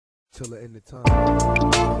Until the end of time,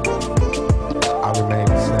 I remain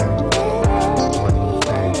the same. Money,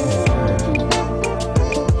 fame,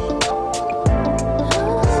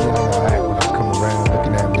 see how y'all act when I come around,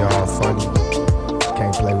 looking at me all funny.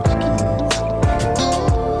 Can't play with your kids.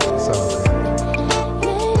 It's all good.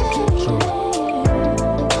 True.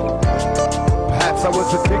 Perhaps I was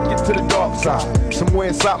addicted to the dark side. Somewhere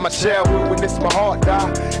inside my childhood when it's my heart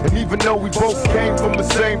died. And even though we both came from the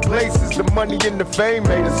same places, the money and the fame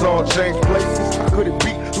made us all change places. How could it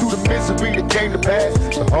be through the misery that came to pass?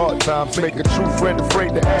 The hard times make a true friend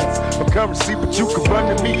afraid to ask for currency, but you can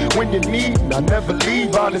run to me when you need. And I never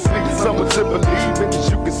leave, honestly, someone to believe in. As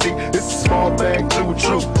you can see, it's a small thing to a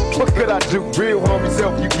truth. What could I do? Real homies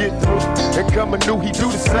help you get through. And coming new, he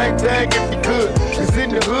do the same thing if he could. Cause in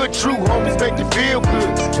the hood, true homies make you feel good.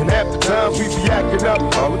 And half the times we be acting up,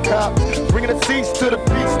 all the cops bringing the cease to the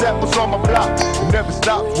peace that was on my block. It never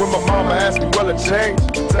stopped when my mama asked me, will it change?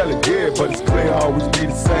 I tell her, yeah, but it's clear I'll always be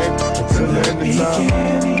the same until the end of time.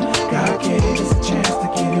 God gave us a chance to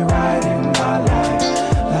get it right in my life.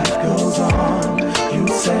 Life goes on. You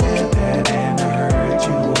said that and I heard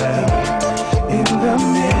you well. In the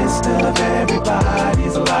midst of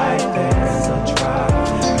everybody's life, there's a trial.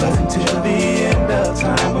 But until the end of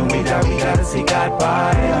time, when we die, we gotta say God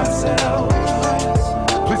by ourselves.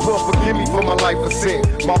 Please Lord forgive me for my life of sin.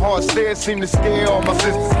 My heart stares seem to scare all my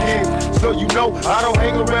sister's kids. So you know I don't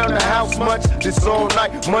hang around the house much. This all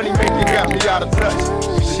night money making got me out of touch.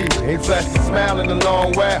 Shit, ain't flashed a smile in a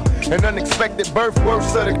long while. An unexpected birth,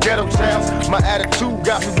 worse of the ghetto childs. My attitude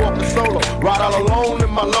got me walking solo. Ride all alone in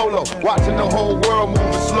my Lolo, watching the whole world move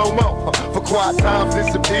in slow-mo. For quiet times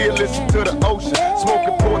disappear, listen to the ocean.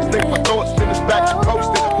 Smoking ports, think my thoughts, then it's back to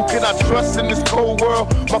coasting. Who can I trust in this cold world?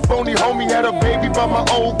 My phony homie had a baby by my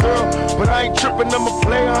old girl. But I ain't tripping, I'm a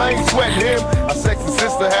player, I ain't sweating him. Our sexy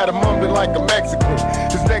sister had a mumbling like a Mexican.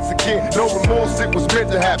 His next kid, no remorse, it was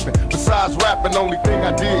meant to happen. Besides rapping, only thing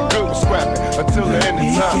I did good was scrapping. Until the end of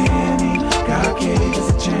time. God gave us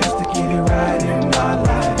a chance to get it right in my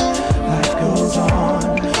life. Life goes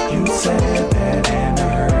on. You said that and I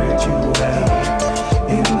heard you well.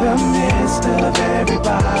 In the midst of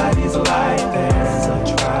everybody's life, there's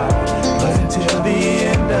a trial. But until the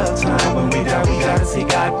end of time, when we die, we gotta see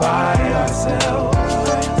God by ourselves.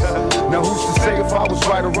 Now who's to say if I was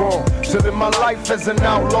right or wrong? To live my life as an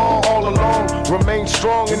outlaw all along. Remain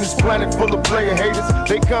strong in this planet full of player haters.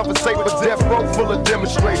 They compensate for death row full of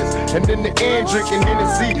demonstrators. And in the end drinking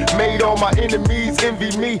Hennessy made all my enemies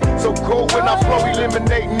envy me. So cold when I flow,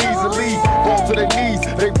 eliminating easily. Fall to their knees,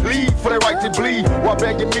 they bleed for their right to bleed, while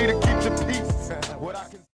begging me to keep the peace.